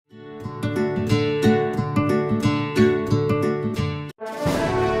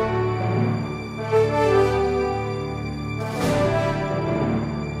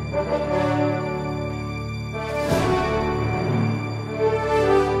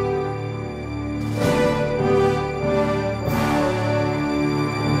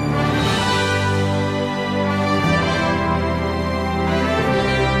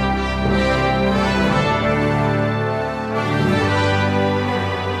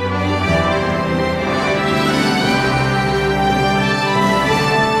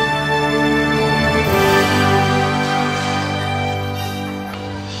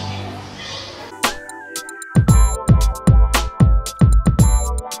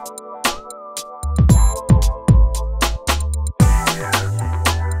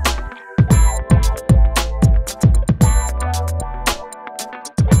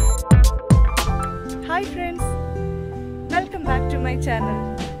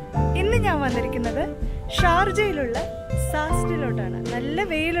ഞാൻ വന്നിരിക്കുന്നത് ഷാർജയിലുള്ള സാസ്റ്റിലോട്ടാണ്. നല്ല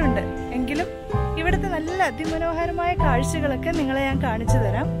വെയിലുണ്ട് എങ്കിലും ഇവിടുത്തെ നല്ല അതിമനോഹരമായ കാഴ്ചകളൊക്കെ നിങ്ങളെ ഞാൻ കാണിച്ചു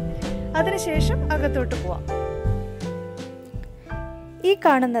തരാം. അതിനുശേഷം അകത്തോട്ട് പോവാം. ഈ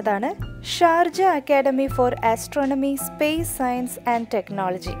കാണുന്നതാണ് Sharjah academy for astronomy, space science and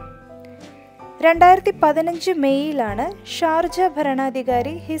technology. 2015 മെയ്യിലാണ് Sharjah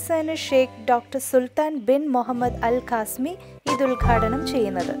ഭരണാധികാരി ഹിസൈന് Sheikh doctor Sultan bin Muhammad അൽ ഖാസ്മി ഇത് ഉദ്ഘാടനം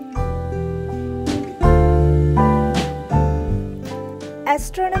ചെയ്യുന്നത്.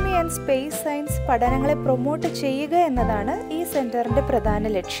 Astronomy and space science പഠനങ്ങളെ promote ചെയ്യുക എന്നതാണ് ഈ സെന്ററിന്റെ പ്രധാന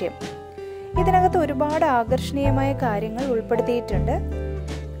ലക്ഷ്യം. ഇതിനകത്ത് ഒരുപാട് ആകർഷണീയമായ കാര്യങ്ങൾ ഉൾപ്പെടുത്തിയിട്ടുണ്ട്.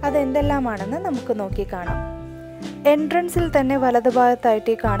 അതെന്തെല്ലാമാണെന്ന് നമുക്ക് നോക്കി കാണാം. എൻട്രൻസിൽ തന്നെ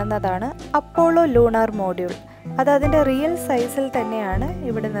വലതുഭാഗത്തായിട്ട് കാണുന്നതാണ് അപ്പോളോ ലൂണാർ മോഡ്യൂൾ. അത് അതിൻ്റെ റിയൽ സൈസിൽ തന്നെയാണ്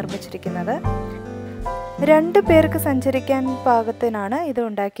ഇവിടെ നിർമ്മിച്ചിരിക്കുന്നത്. 2 പേർക്ക് സഞ്ചരിക്കാൻ പാകത്തിനാണ് ഇത്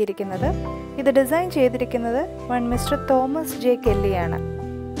ഉണ്ടാക്കിയിരിക്കുന്നത്. ഇത് ഡിസൈൻ ചെയ്തിരിക്കുന്നത് മിസ്റ്റർ തോമസ് ജെ കെല്ലിയാണ്.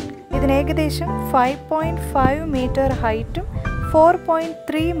 ഇതിന് ഏകദേശം 5.5 മീറ്റർ ഹൈറ്റും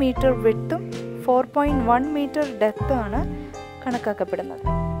 4.3 മീറ്റർ വിഡ്ത്തും 4.1 മീറ്റർ ഡെപ്തുമാണ് കണക്കാക്കപ്പെടുന്നത്.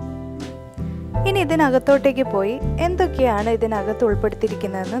 ഇനി ഇതിനകത്തോട്ടേക്ക് പോയി എന്തൊക്കെയാണ് ഇതിനകത്ത്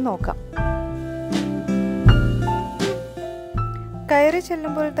ഉൾപ്പെടുത്തിയിരിക്കുന്നതെന്ന് നോക്കാം. കയറി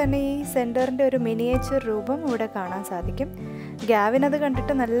ചെല്ലുമ്പോൾ തന്നെ ഈ സെന്ററിന്റെ ഒരു മിനിയേച്ചർ രൂപം ഇവിടെ കാണാൻ സാധിക്കും. ഗാവിനത്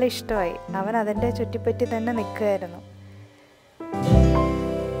കണ്ടിട്ട് നല്ല ഇഷ്ടമായി. അവൻ അതിൻ്റെ ചുറ്റിപ്പറ്റി തന്നെ നിൽക്കുകയായിരുന്നു.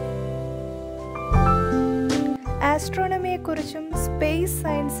 ആസ്ട്രോണമിയെക്കുറിച്ചും സ്പേസ്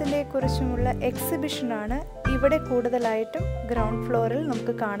സയൻസിനെ കുറിച്ചുമുള്ള എക്സിബിഷനാണ് ഇവിടെ കൂടുതലായിട്ടും ഗ്രൗണ്ട് ഫ്ലോറിൽ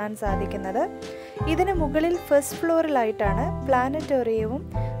നമുക്ക് കാണാൻ സാധിക്കുന്നത്. ഇതിന് മുകളിൽ ഫസ്റ്റ് ഫ്ലോറിലായിട്ടാണ് പ്ലാനറ്റോറിയവും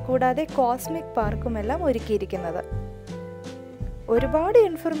കൂടാതെ കോസ്മിക് പാർക്കുമെല്ലാം ഒരുക്കിയിരിക്കുന്നത്. ഒരുപാട്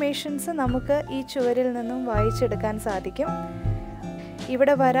ഇൻഫർമേഷൻസ് നമുക്ക് ഈ ചുവരിൽ നിന്നും വായിച്ചെടുക്കാൻ സാധിക്കും.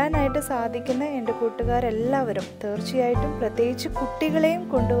 ഇവിടെ വരാനായിട്ട് സാധിക്കുന്ന എൻ്റെ കൂട്ടുകാരെല്ലാവരും തീർച്ചയായിട്ടും, പ്രത്യേകിച്ച് കുട്ടികളെയും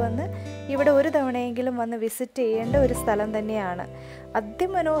കൊണ്ടുവന്ന് ഇവിടെ ഒരു തവണയെങ്കിലും വന്ന് വിസിറ്റ് ചെയ്യേണ്ട ഒരു സ്ഥലം തന്നെയാണ്.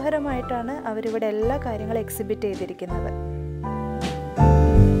 അതിമനോഹരമായിട്ടാണ് അവരിവിടെ എല്ലാ കാര്യങ്ങളും എക്സിബിറ്റ് ചെയ്തിരിക്കുന്നത്.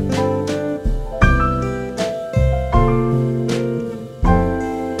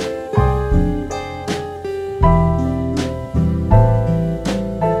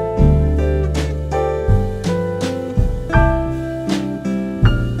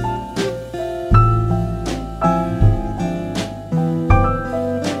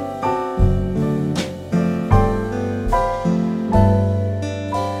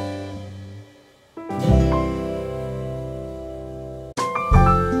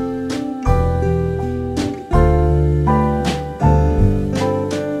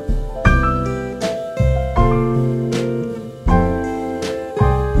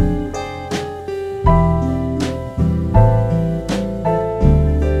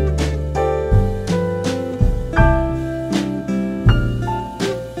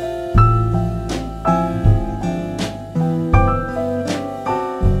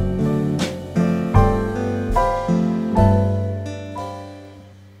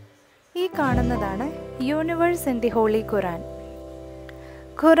 കാണുന്നതാണ് യൂണിവേഴ്സ് ഇൻ ദി ഹോളി ഖുറാൻ.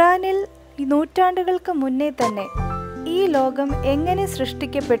 ഖുറാനിൽ നൂറ്റാണ്ടുകൾക്ക് മുന്നേ തന്നെ ഈ ലോകം എങ്ങനെ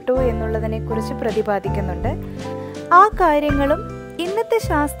സൃഷ്ടിക്കപ്പെട്ടു എന്നുള്ളതിനെക്കുറിച്ച് പ്രതിപാദിക്കുന്നുണ്ട്. ആ കാര്യങ്ങളും ഇന്നത്തെ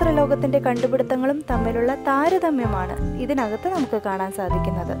ശാസ്ത്രലോകത്തിൻ്റെ കണ്ടുപിടുത്തങ്ങളും തമ്മിലുള്ള താരതമ്യമാണ് ഇതിനകത്ത് നമുക്ക് കാണാൻ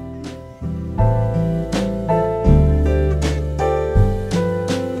സാധിക്കുന്നത്.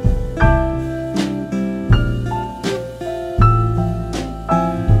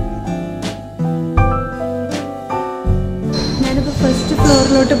 ഫസ്റ്റ്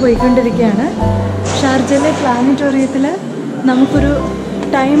ഫ്ലോറിലോട്ട് പോയിക്കൊണ്ടിരിക്കുകയാണ്. ഷാർജയിലെ പ്ലാനറ്റോറിയത്തിൽ നമുക്കൊരു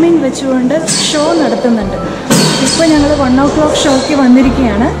ടൈമിംഗ് വെച്ചുകൊണ്ട് ഷോ നടത്തുന്നുണ്ട്. ഇപ്പോൾ ഞങ്ങൾ 1 o'clock ഷോയ്ക്ക്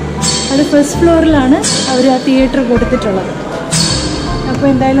വന്നിരിക്കുകയാണ്. അത് ഫസ്റ്റ് ഫ്ലോറിലാണ് അവർ ആ തിയേറ്റർ കൊടുത്തിട്ടുള്ളത്. അപ്പോൾ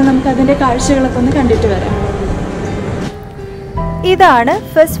എന്തായാലും നമുക്ക് അതിൻ്റെ കാഴ്ചകളൊക്കെ ഒന്ന് കണ്ടിട്ട് വരാം. ഇതാണ്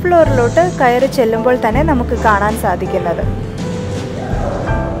ഫസ്റ്റ് ഫ്ലോറിലോട്ട് കയറി ചെല്ലുമ്പോൾ തന്നെ നമുക്ക് കാണാൻ സാധിക്കുന്നത്.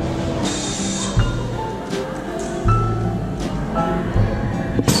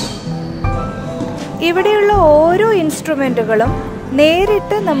 ഇവിടെയുള്ള ഓരോ ഇൻസ്ട്രുമെൻറ്റുകളും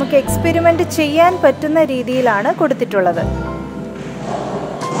നേരിട്ട് നമുക്ക് എക്സ്പെരിമെൻ്റ് ചെയ്യാൻ പറ്റുന്ന രീതിയിലാണ് കൊടുത്തിട്ടുള്ളത്.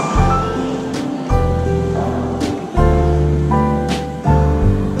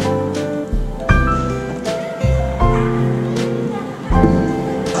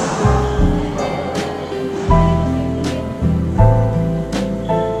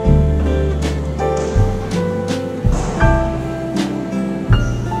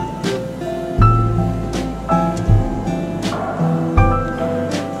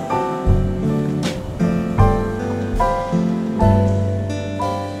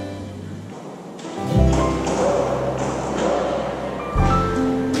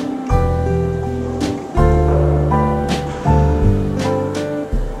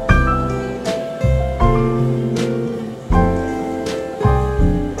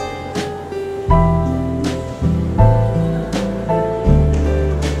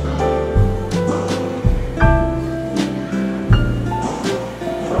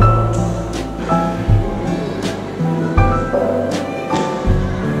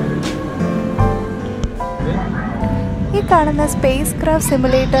 കാണുന്ന സ്പേസ് ക്രാഫ്റ്റ്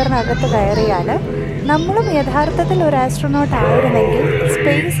സിമുലേറ്ററിനകത്ത് കയറിയാൽ നമ്മളും യഥാർത്ഥത്തിൽ ഒരു ആസ്ട്രോനോട്ട് ആയിരുന്നെങ്കിൽ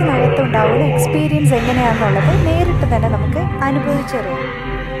സ്പേസിനകത്തുണ്ടാവുന്ന എക്സ്പീരിയൻസ് എങ്ങനെയാണെന്നുള്ളത് നേരിട്ട് തന്നെ നമുക്ക് അനുഭവിച്ചറിയാം.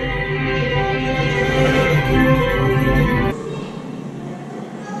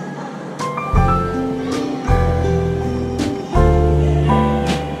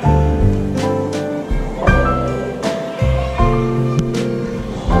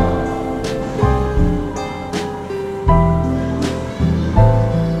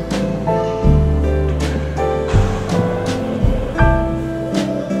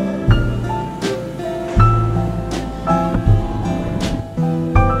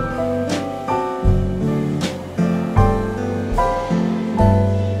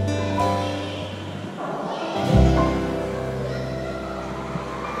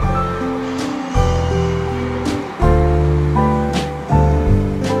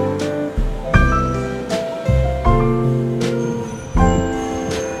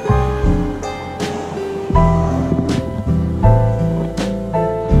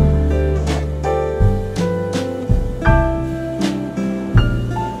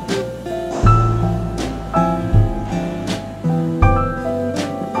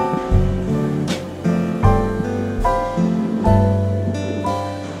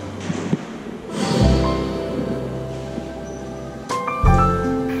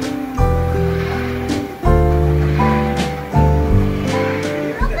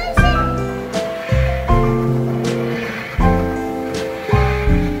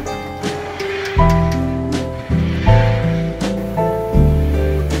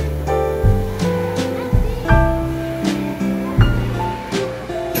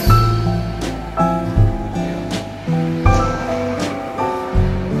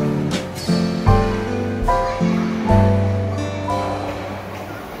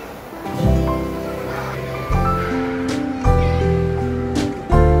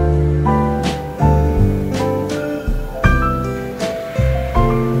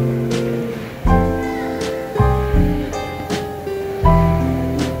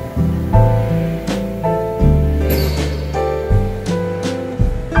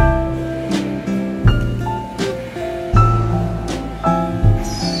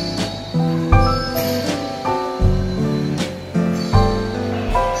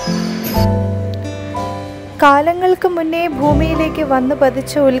 കാലങ്ങൾക്ക് മുന്നേ ഭൂമിയിലേക്ക് വന്നു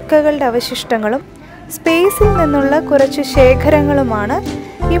പതിച്ച ഉൽക്കകളുടെ അവശിഷ്ടങ്ങളും സ്പേസിൽ നിന്നുള്ള കുറച്ച് ശേഖരങ്ങളുമാണ്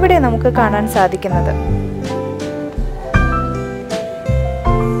ഇവിടെ നമുക്ക് കാണാൻ സാധിക്കുന്നത്.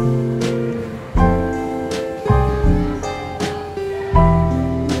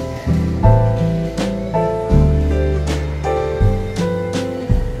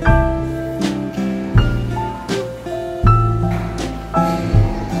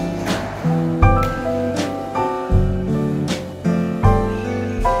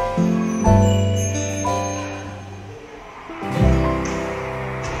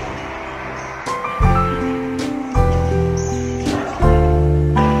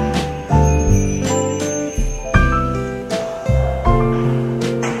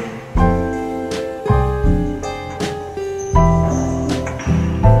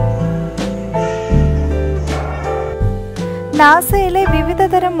 നാസയിലെ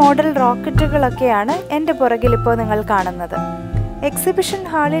വിവിധതരം മോഡൽ റോക്കറ്റുകളൊക്കെയാണ് എൻ്റെ പുറകിൽ ഇപ്പോൾ നിങ്ങൾ കാണുന്നത്. എക്സിബിഷൻ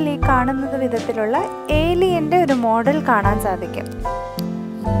ഹാളിൽ ഈ കാണുന്നത് വിധത്തിലുള്ള ഏലിയൻ്റെ ഒരു മോഡൽ കാണാൻ സാധിക്കും.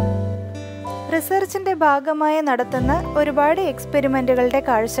 റിസർച്ചിൻ്റെ ഭാഗമായി നടത്തുന്ന ഒരുപാട് എക്സ്പെരിമെൻറ്റുകളുടെ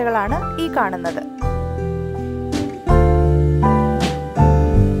കാഴ്ചകളാണ് ഈ കാണുന്നത്.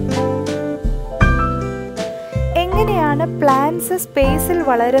 എങ്ങനെയാണ് പ്ലാന്റ്സ് സ്പേസിൽ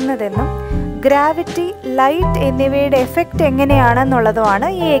വളരുന്നതെന്നും ഗ്രാവിറ്റി, ലൈറ്റ് എന്നിവയുടെ എഫക്റ്റ് എങ്ങനെയാണെന്നുള്ളതുമാണ്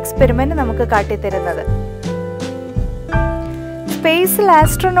ഈ എക്സ്പെരിമെന്റ് നമുക്ക് കാട്ടിത്തരുന്നത്. സ്പേസിൽ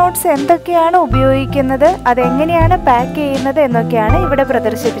ആസ്ട്രോനോട്ട്സ് എന്തൊക്കെയാണ് ഉപയോഗിക്കുന്നത്, അതെങ്ങനെയാണ് പാക്ക് ചെയ്യുന്നത് എന്നൊക്കെയാണ് ഇവിടെ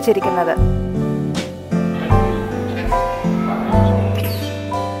പ്രദർശിപ്പിച്ചിരിക്കുന്നത്.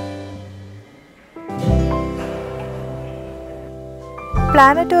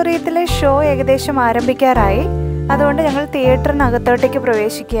 പ്ലാനറ്റോറിയത്തിലെ ഷോ ഏകദേശം ആരംഭിക്കാറായി. അതുകൊണ്ട് ഞങ്ങൾ തിയേറ്ററിനകത്തോട്ടേക്ക്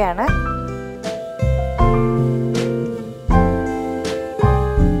പ്രവേശിക്കുകയാണ്.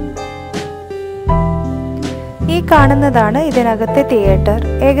 ഈ കാണുന്നതാണ് ഇതിനകത്തെ തിയേറ്റർ.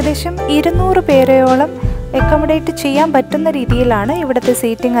 ഏകദേശം 200 പേരെയോളം അക്കോമഡേറ്റ് ചെയ്യാൻ പറ്റുന്ന രീതിയിലാണ് ഇവിടുത്തെ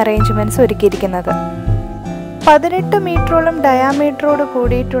സീറ്റിംഗ് അറേഞ്ച്മെൻറ്റ്സ് ഒരുക്കിയിരിക്കുന്നത്. 18 മീറ്ററോളം ഡയാമീറ്ററോട്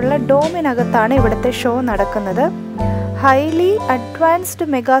കൂടിയിട്ടുള്ള ഡോമിനകത്താണ് ഇവിടുത്തെ ഷോ നടക്കുന്നത്. ഹൈലി അഡ്വാൻസ്ഡ്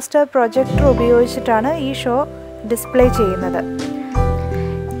മെഗാസ്റ്റാർ പ്രൊജക്ടർ ഉപയോഗിച്ചിട്ടാണ് ഈ ഷോ ഡിസ്പ്ലേ ചെയ്യുന്നത്.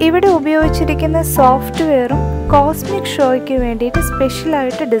 ഇവിടെ ഉപയോഗിച്ചിരിക്കുന്ന സോഫ്റ്റ്വെയറും കോസ്മിക് ഷോയ്ക്ക് വേണ്ടിയിട്ട്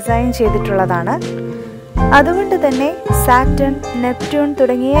സ്പെഷ്യലായിട്ട് ഡിസൈൻ ചെയ്തിട്ടുള്ളതാണ്. അതുകൊണ്ട് തന്നെ സാറ്റേൺ, നെപ്റ്റ്യൂൺ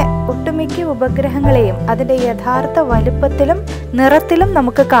തുടങ്ങിയ ഒട്ടുമിക്ക ഉപഗ്രഹങ്ങളെയും അതിൻ്റെ യഥാർത്ഥ വലുപ്പത്തിലും നിറത്തിലും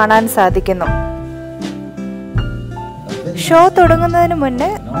നമുക്ക് കാണാൻ സാധിക്കുന്നു. ഷോ തുടങ്ങുന്നതിന് മുന്നേ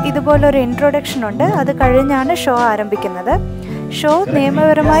ഇതുപോലൊരു ഇൻട്രൊഡക്ഷൻ ഉണ്ട്. അത് കഴിഞ്ഞാണ് ഷോ ആരംഭിക്കുന്നത്. ഷോ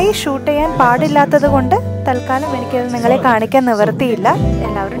നിയമപരമായി ഷൂട്ട് ചെയ്യാൻ പാടില്ലാത്തത് കൊണ്ട് തൽക്കാലം എനിക്കത് നിങ്ങളെ കാണിക്കാൻ നിവൃത്തിയില്ല.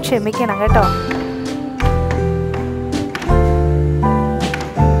 എല്ലാവരും ക്ഷമിക്കണം കേട്ടോ.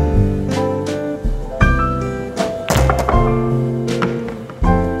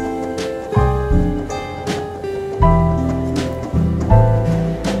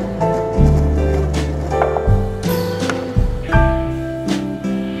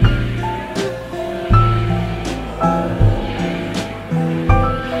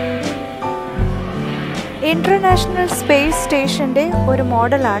 ഇന്റർനാഷണൽ സ്പേസ് സ്റ്റേഷൻ്റെ ഒരു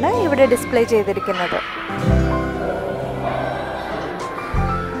മോഡലാണ് ഇവിടെ ഡിസ്പ്ലേ ചെയ്തിരിക്കുന്നത്.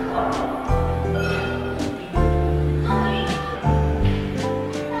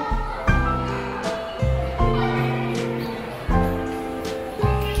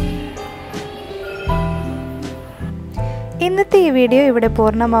 ഇന്നത്തെ ഈ വീഡിയോ ഇവിടെ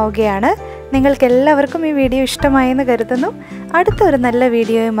പൂർണ്ണമാവുകയാണ്. നിങ്ങൾക്ക് എല്ലാവർക്കും ഈ വീഡിയോ ഇഷ്ടമായെന്ന് കരുതുന്നു. അടുത്തൊരു നല്ല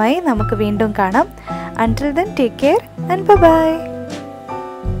വീഡിയോയുമായി നമുക്ക് വീണ്ടും കാണാം. Until then, take care and bye-bye.